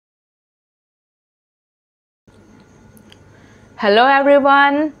Hello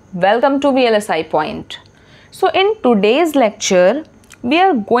everyone, welcome to VLSI Point. So in today's lecture, we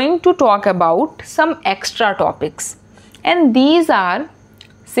are going to talk about some extra topics, and these are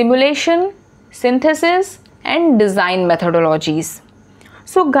simulation, synthesis and design methodologies.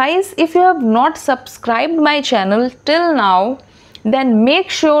 So guys, if you have not subscribed my channel till now, then make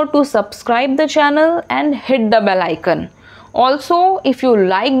sure to subscribe the channel and hit the bell icon. Also, if you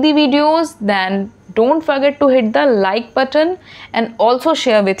like the videos, then don't forget to hit the like button and also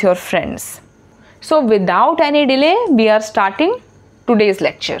share with your friends. So without any delay, we are starting today's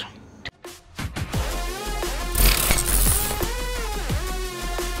lecture.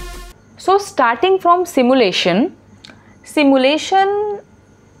 So starting from simulation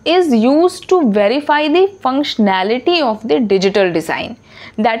is used to verify the functionality of the digital design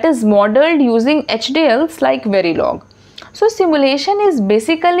that is modeled using HDLs like Verilog. So simulation is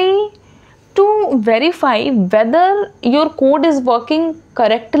basically to verify whether your code is working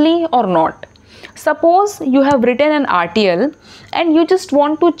correctly or not. Suppose you have written an RTL and you just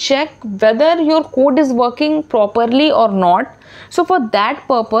want to check whether your code is working properly or not. So for that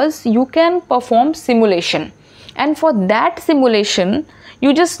purpose, you can perform simulation. And for that simulation,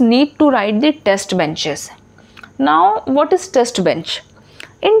 you just need to write the test benches. Now, what is test bench?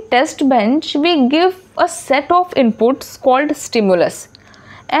 In test bench, we give a set of inputs called stimulus,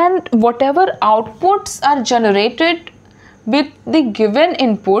 and whatever outputs are generated with the given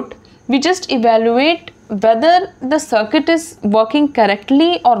input, we just evaluate whether the circuit is working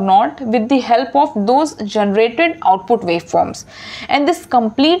correctly or not with the help of those generated output waveforms, and this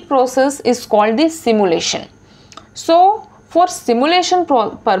complete process is called the simulation. So for simulation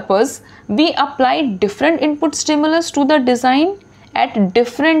purpose, we apply different input stimulus to the design at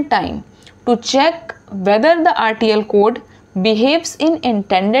different time to check whether the RTL code behaves in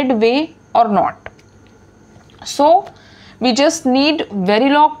intended way or not. So we just need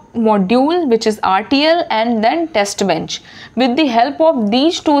Verilog module, which is RTL, and then test bench. With the help of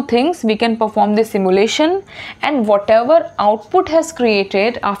these two things, we can perform the simulation, and whatever output has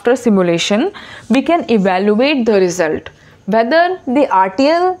created after simulation, we can evaluate the result, whether the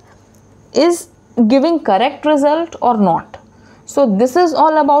RTL is giving correct result or not. So this is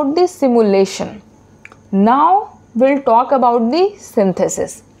all about the simulation. Now we'll talk about the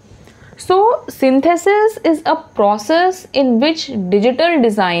synthesis. So synthesis is a process in which digital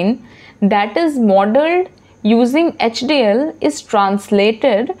design that is modeled using HDL is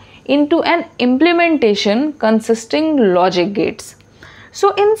translated into an implementation consisting logic gates.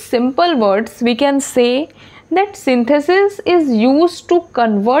 So in simple words, we can say that synthesis is used to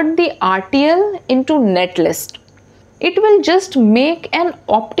convert the RTL into netlist. It will just make an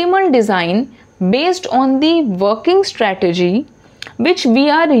optimal design based on the working strategy which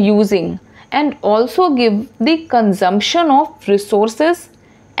we are using, and also give the consumption of resources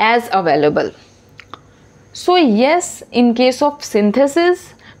as available. So yes, in case of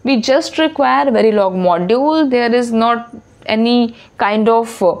synthesis, we just require Verilog module. There is not any kind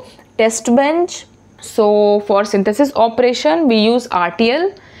of test bench. So for synthesis operation, we use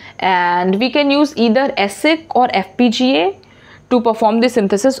RTL, and we can use either ASIC or FPGA to perform the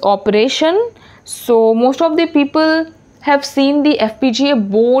synthesis operation. So most of the people have seen the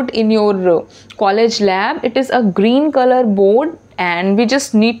FPGA board in your college lab. It is a green color board, and we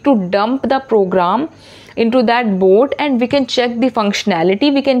just need to dump the program into that board, and we can check the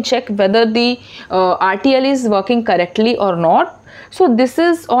functionality. We can check whether the RTL is working correctly or not. So this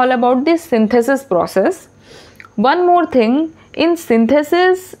is all about the synthesis process. One more thing, in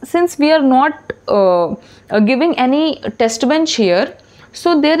synthesis, since we are not giving any test bench here,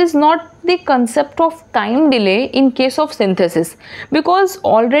 so there is not the concept of time delay in case of synthesis, because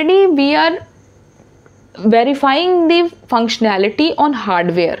already we are verifying the functionality on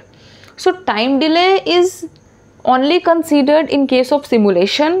hardware. So time delay is only considered in case of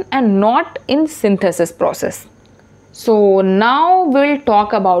simulation and not in synthesis process. So now we'll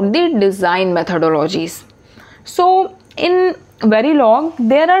talk about the design methodologies. So in Verilog,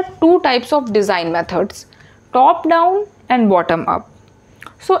 there are two types of design methods, top down and bottom up.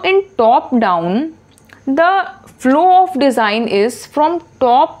 So in top down, the flow of design is from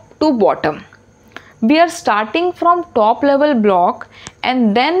top to bottom. We are starting from top level block,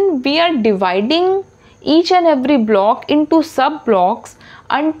 and then we are dividing each and every block into sub blocks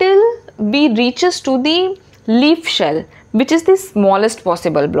until we reaches to the leaf shell, which is the smallest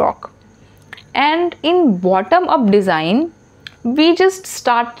possible block. And in bottom up design, we just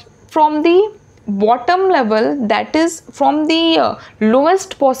start from the bottom level, that is from the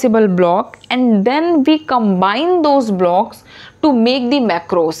lowest possible block, and then we combine those blocks to make the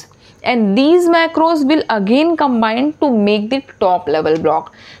macros. and these macros will again combine to make the top level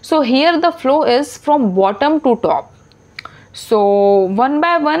block. So here the flow is from bottom to top. So one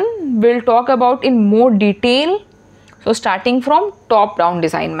by one we'll talk about in more detail. So starting from top down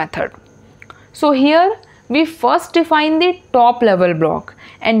design method. So here we first define the top level block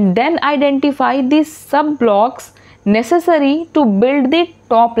and then identify the sub blocks necessary to build the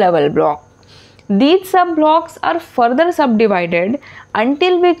top level block. These sub blocks are further subdivided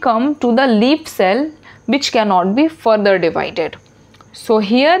until we come to the leaf cell, which cannot be further divided. So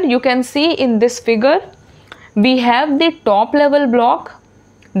here you can see in this figure we have the top level block,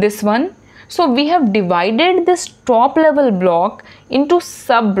 this one. So we have divided this top level block into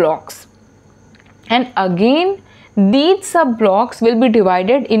sub blocks, and again these sub blocks will be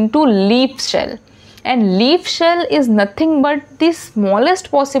divided into leaf shell, and leaf shell is nothing but the smallest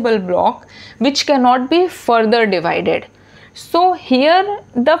possible block which cannot be further divided. So here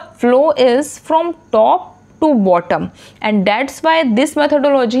the flow is from top to bottom, and that's why this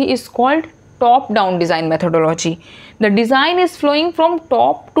methodology is called top down design methodology. The design is flowing from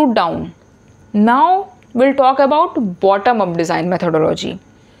top to down. Now we'll talk about bottom up design methodology.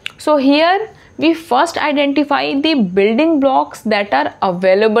 So here we first identify the building blocks that are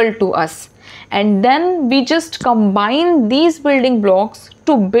available to us, and then we just combine these building blocks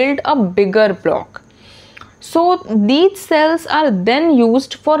to build a bigger block. So these cells are then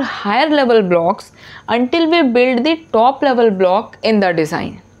used for higher level blocks until we build the top level block in the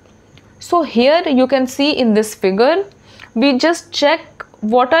design. So here you can see in this figure, we just check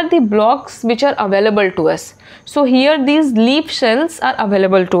what are the blocks which are available to us. So here these leaf shells are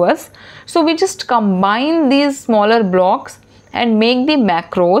available to us. So we just combine these smaller blocks and make the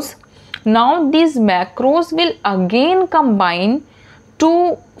macros. Now these macros will again combine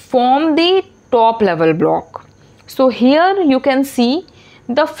to form the top level block. So here you can see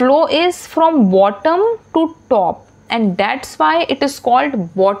the flow is from bottom to top, and that's why it is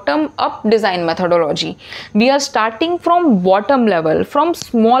called bottom up design methodology. We are starting from bottom level, from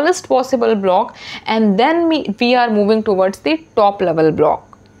smallest possible block, and then we are moving towards the top level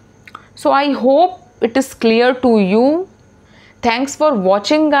block. So I hope it is clear to you. Thanks for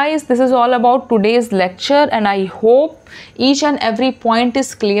watching, guys. This is all about today's lecture, and I hope each and every point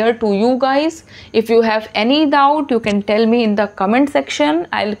is clear to you guys. If you have any doubt, you can tell me in the comment section.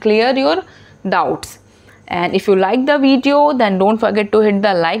 I'll clear your doubts. And if you like the video, then don't forget to hit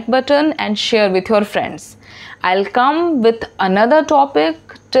the like button and share with your friends. I'll come with another topic.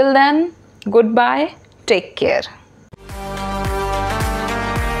 Till then, goodbye. Take care.